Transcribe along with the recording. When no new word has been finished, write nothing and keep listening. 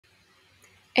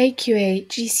AQA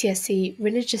GCSE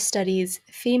Religious Studies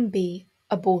Theme B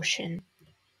Abortion.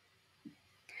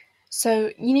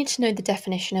 So, you need to know the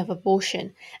definition of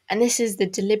abortion, and this is the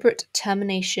deliberate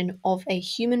termination of a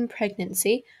human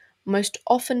pregnancy, most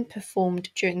often performed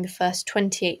during the first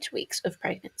 28 weeks of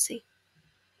pregnancy.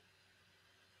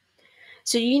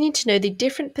 So, you need to know the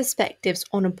different perspectives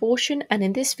on abortion, and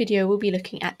in this video, we'll be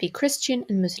looking at the Christian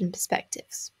and Muslim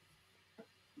perspectives.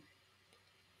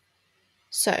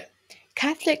 So,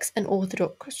 Catholics and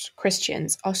Orthodox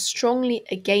Christians are strongly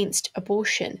against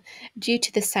abortion due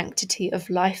to the sanctity of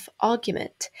life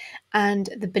argument and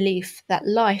the belief that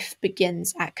life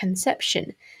begins at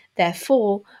conception.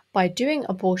 Therefore, by doing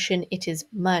abortion, it is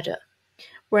murder.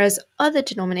 Whereas other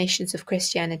denominations of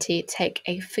Christianity take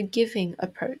a forgiving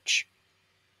approach.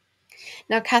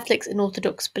 Now, Catholics and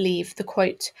Orthodox believe the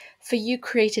quote, "For you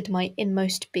created my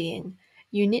inmost being,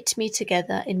 you knit me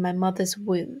together in my mother's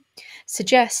womb,"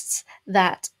 suggests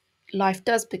that life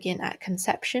does begin at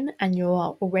conception and you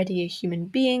are already a human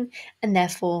being and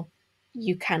therefore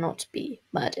you cannot be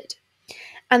murdered.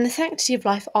 And the sanctity of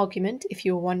life argument, if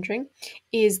you were wondering,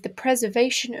 is the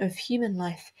preservation of human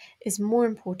life is more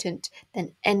important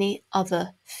than any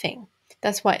other thing.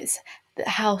 That's why it's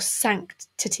how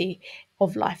sanctity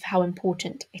of life, how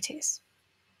important it is.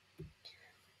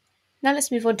 Now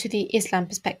let's move on to the Islam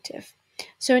perspective.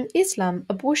 So in Islam,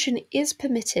 abortion is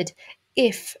permitted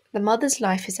if the mother's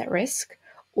life is at risk,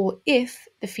 or if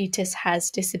the fetus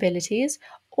has disabilities,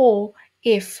 or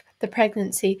if the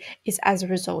pregnancy is as a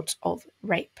result of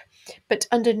rape. But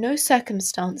under no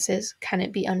circumstances can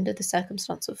it be under the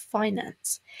circumstance of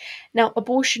finance. Now,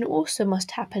 abortion also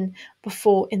must happen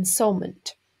before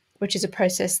ensoulment, which is a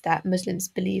process that Muslims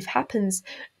believe happens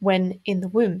when in the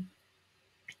womb.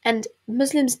 And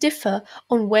Muslims differ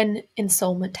on when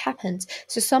ensoulment happens.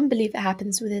 So some believe it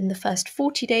happens within the first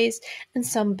 40 days and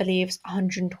some believes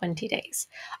 120 days.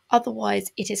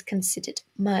 Otherwise, it is considered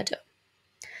murder.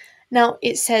 Now,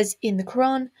 it says in the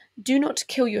Quran, "Do not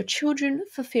kill your children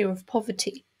for fear of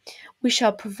poverty. We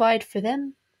shall provide for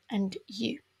them and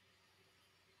you."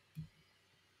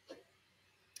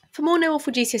 For more Know All for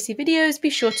GCSE videos,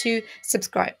 be sure to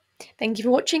subscribe. Thank you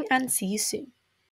for watching and see you soon.